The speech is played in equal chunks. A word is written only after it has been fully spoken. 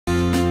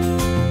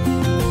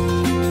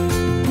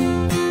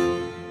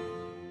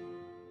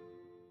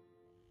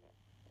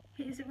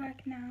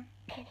now.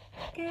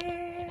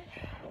 Okay.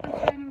 I'm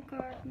trying to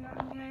record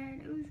now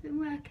again. It wasn't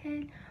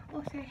working.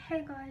 Also,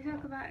 hey guys,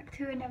 welcome back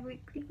to another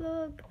weekly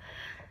vlog.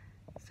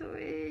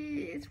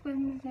 Sorry, it's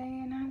Wednesday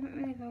and I haven't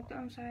really vlogged.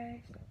 I'm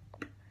sorry.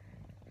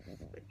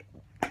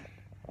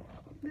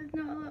 There's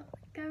not a lot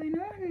going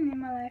on in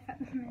my life at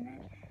the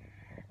minute.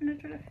 And I'm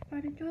trying to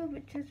find a job,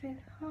 which is really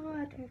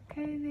hard with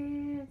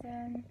COVID,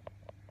 and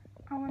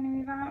I want to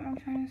move out. I'm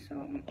trying to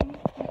sort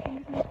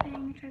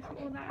everything, try to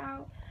sort all that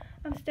out.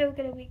 I'm still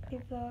gonna weekly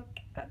vlog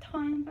at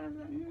times, but I was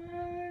like,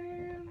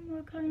 no,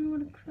 I kind of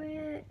want to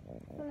quit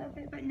a little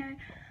bit, but no.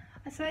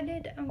 I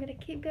decided I'm gonna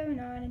keep going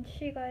on and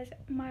show you guys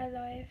my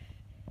life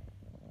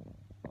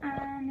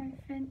and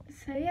everything.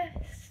 So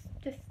yes,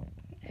 just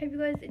hope you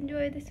guys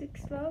enjoy this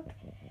week's vlog,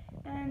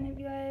 and hope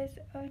you guys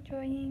are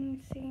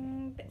enjoying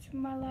seeing bits of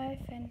my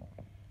life and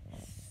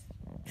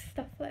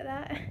stuff like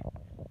that.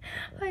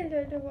 I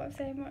don't know what I'm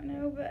saying right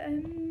now, but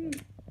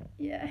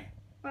yeah.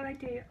 Well, I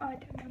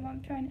don't know what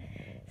I'm trying to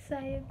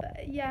say,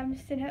 but yeah, I'm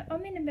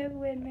in a bit of a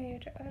weird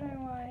mood. I don't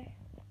know why.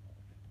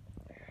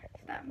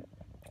 It's that.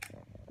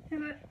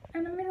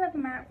 And I'm in like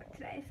an outfit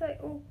today. It's like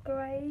all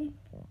grey.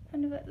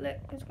 Kind of like, look,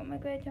 I've got my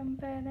grey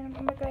jumper, and then I've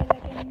got my grey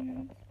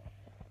leggings.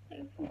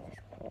 Like,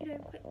 it's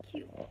just, quite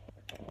cute.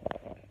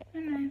 I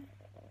don't know.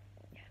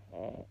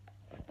 Yeah.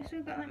 I've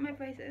still got like my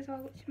bracelet as well,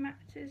 which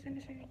matches, and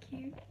it's really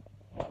cute.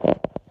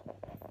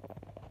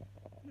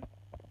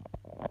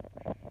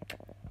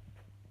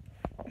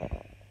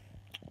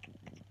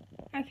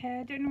 Okay,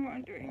 I don't know what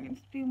I'm doing.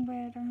 It's been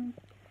weird. I'm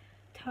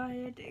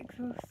tired,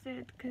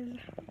 exhausted, because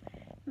I've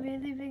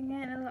really been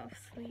getting a lot of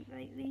sleep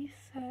lately.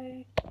 So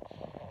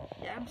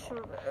yeah, I'm sort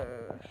of.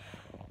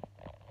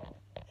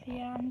 So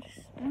yeah, I'm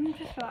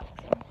just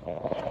relaxing.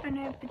 I've been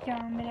in a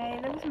pajama day.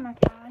 That wasn't my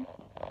plan.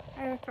 I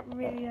woke up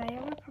really late.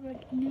 I woke up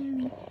like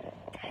nearly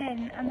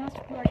 10, and that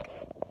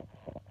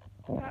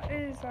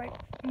is like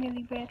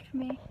really weird for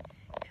me,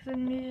 because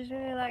I'm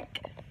usually like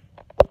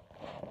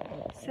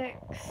 6,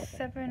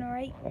 7 or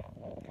 8.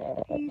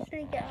 I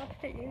usually get up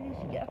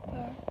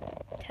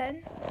at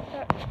 10,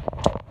 but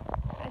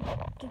I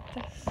did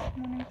this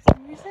morning for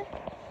some reason.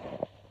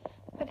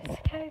 But it's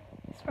okay,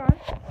 it's fine.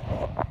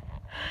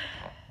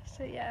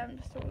 So yeah, I'm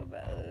just a little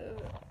bit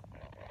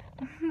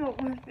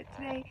not with it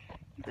today.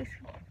 You guys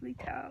can probably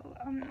tell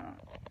I'm not.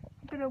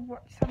 I'm gonna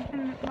watch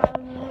something that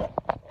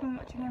I've been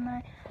watching in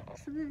my.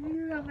 So the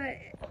name of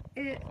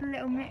it's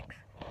Little Mix,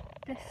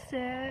 The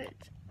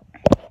Search.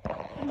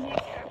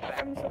 Yeah, but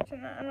I'm just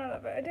watching that and I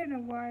love it. I don't know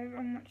why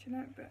I'm watching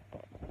it, but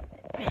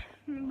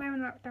we're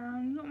in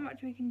lockdown, not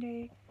much we can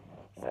do,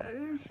 so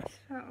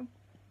I'll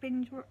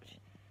binge watch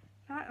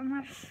that, and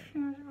that's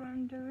what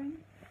I'm doing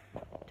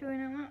a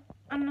lot.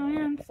 And I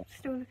am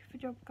still looking for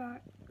jobs,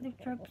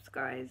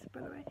 guys, by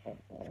the way,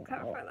 to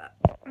clarify that.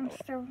 I'm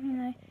still,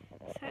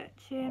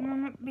 searching.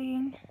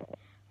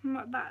 I'm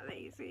not that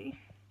lazy,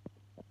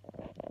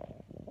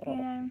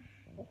 yeah.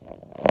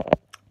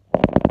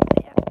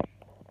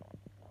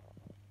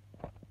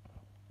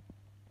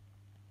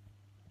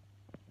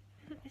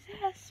 Is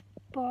there a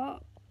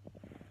spot?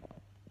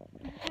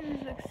 I think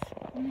there's like a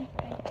spot on my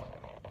face.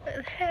 But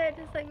the hair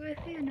is like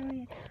really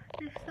annoying.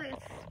 There's like a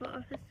spot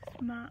of this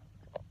smart.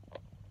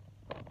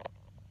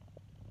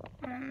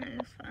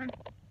 It's fine.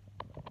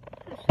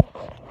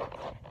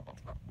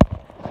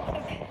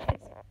 Okay.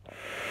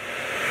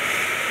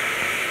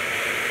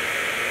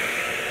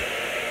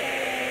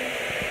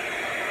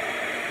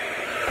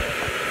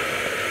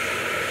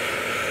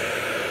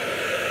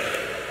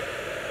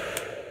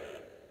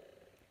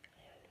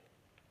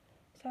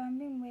 So I'm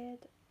being weird.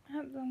 I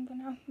haven't long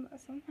been out, but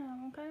somehow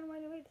I'm kind of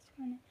wide awake this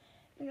morning.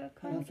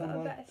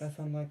 That's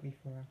unlikely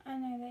for her. I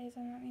know that is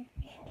unlikely for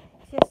me.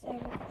 It's just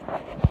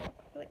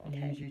like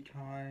You're usually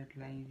tired,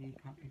 lazy,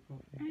 can't be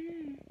bothered. I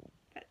know,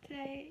 but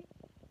today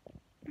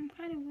I'm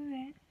kind of with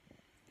it.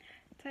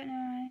 Don't know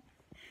why.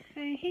 So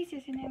he's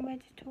just in there, we're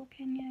just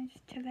talking,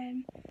 just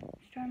chilling,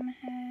 just drying my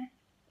hair.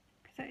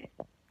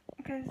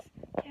 Because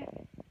yeah,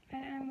 I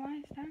don't know why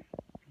it's done.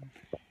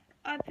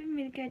 I've been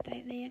really good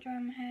lately at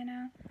drying my hair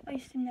now. I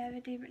used to never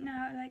do, but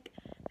now, like,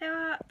 there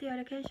are the odd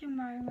occasion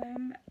where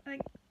I'm,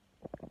 like,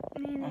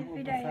 nearly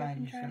every day I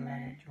can dry my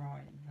hair. I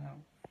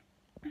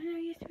know, I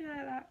used to be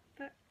like that,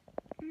 but,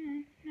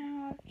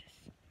 now I've just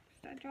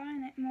started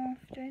drying it more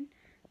often.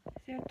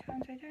 The odd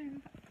times I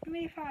don't. But I'm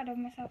really proud of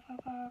myself, how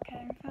far I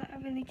came. I feel like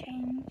I've really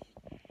changed.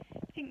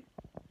 I think,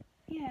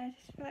 I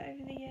just feel like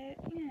over the year,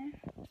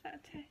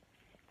 started to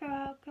grow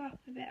up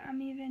a bit.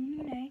 I'm even,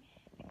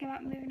 thinking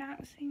about moving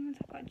out soon once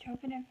I've got a job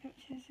and everything,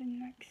 which is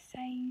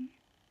insane.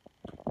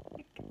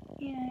 Like,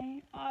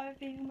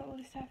 I've even got all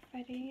the stuff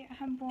ready. I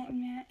haven't bought them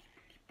yet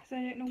because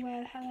I don't know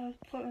where the hell I was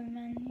putting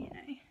them,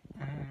 and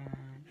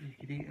you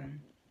could eat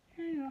them.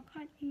 No, I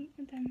can't eat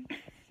them.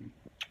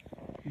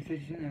 You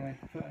said you didn't know where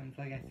to put them,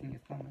 so I guess in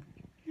your stomach.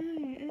 No,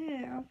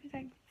 I'll be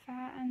like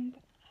fat and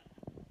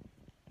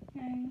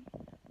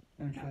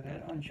I'm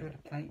sure the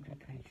plate will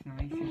taste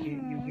nice.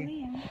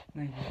 Liam.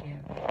 No, you get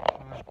about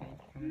 5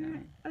 days coming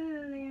out. Oh,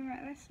 Liam,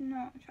 right, let's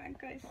not try and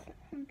go.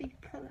 Be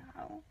pull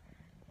out.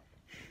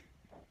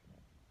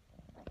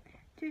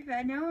 To be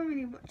fair, no one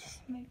really watches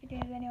my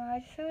videos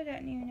anyway. I still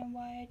don't even know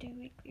why I do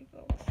weekly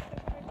vlogs. So,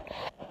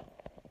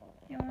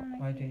 no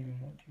one I don't even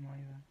watch them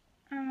either.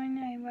 Oh, I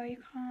know. Well, you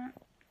can't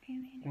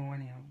really. Well,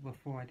 anyhow,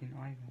 before I didn't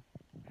either.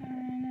 I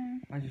know.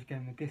 I just gave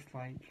them a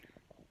dislike.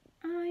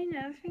 Oh, I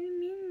know. That's really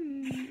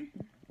mean.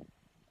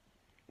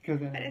 Because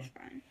But it's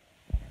fine.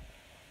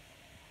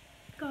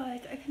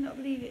 Guys, I cannot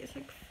believe it. It's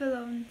like full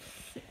on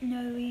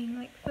snowing.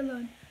 Like full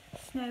on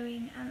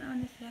snowing. And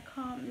honestly, I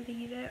can't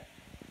believe it.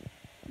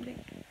 Like,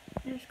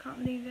 I just can't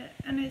believe it.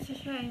 And it's a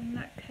shame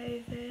that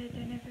COVID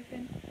and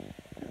everything.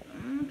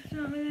 It's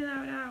not really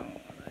allowed out.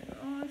 Like,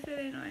 oh, it's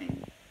really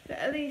annoying. But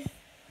at least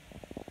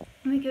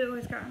we could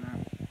always go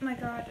out my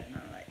garden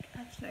and like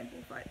have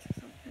snowball fights or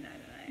something.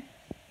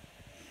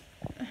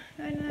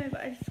 I don't know,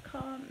 but I just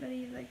can't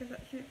believe like it's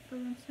actually full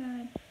on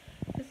snowing.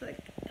 It's like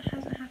it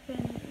hasn't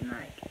happened in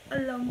like a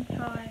long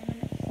time, and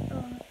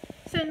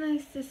it's so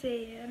nice to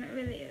see, and it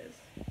really is.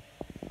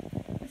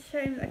 It's a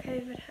shame that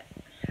COVID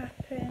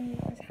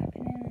happened, was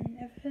happening, and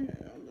everything,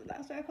 and all of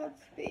that. So I can't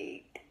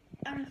speak.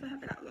 I'm so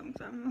happy that long,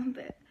 so I'm a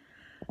bit.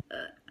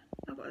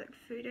 I've got like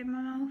food in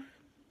my mouth.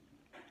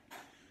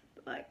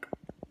 But, like,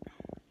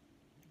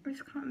 I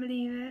just can't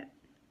believe it.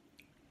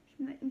 It's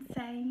like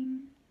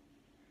insane.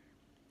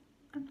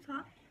 I'm so.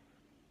 I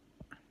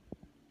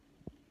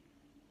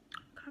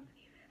can't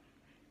believe it.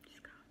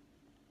 Just can't.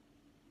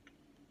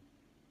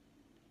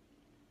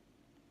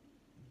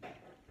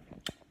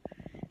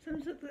 So I'm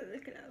just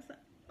looking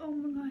outside. Oh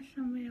my gosh,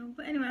 unreal.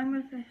 But anyway, I'm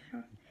gonna finish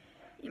off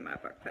eating my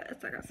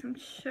breakfast. I got some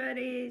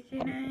shreddies,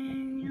 you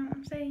know what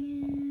I'm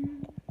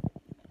saying?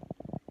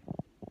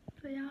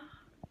 So yeah,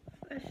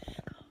 I just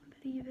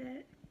can't believe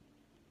it.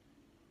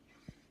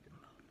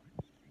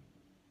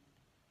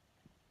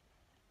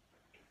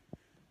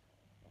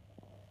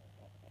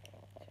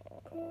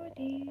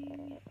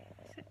 Recording.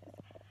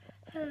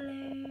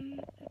 Hello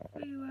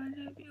everyone,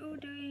 hope you're all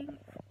doing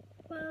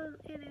well.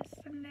 It is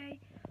Sunday,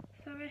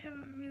 so I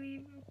haven't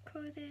really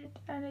recorded,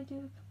 and I do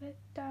look a bit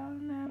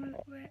down now, a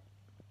little bit,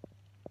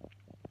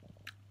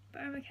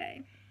 but I'm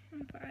okay.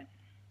 I'm fine.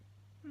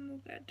 I'm all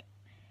good.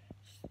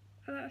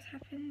 A lot has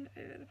happened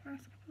over the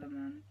past couple of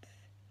months.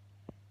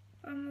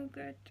 I'm all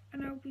good,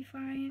 and I'll be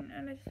fine.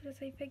 And I just want to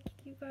say thank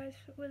you guys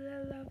for all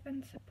the love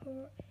and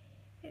support.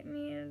 It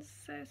means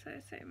so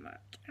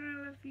much, and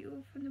I love you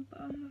all from the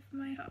bottom of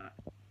my heart.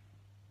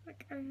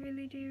 Like, I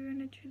really do,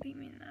 and I truly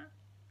mean that.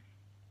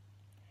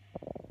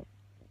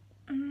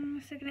 I'm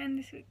also going to end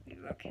this weekly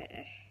vlog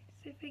here.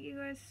 So thank you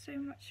guys so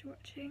much for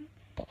watching.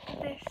 Give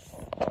this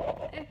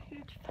a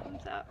huge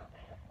thumbs up.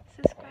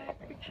 Subscribe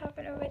if you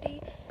haven't already.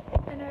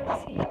 And I will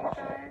see you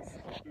guys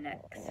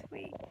next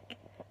week.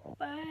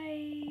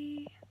 Bye.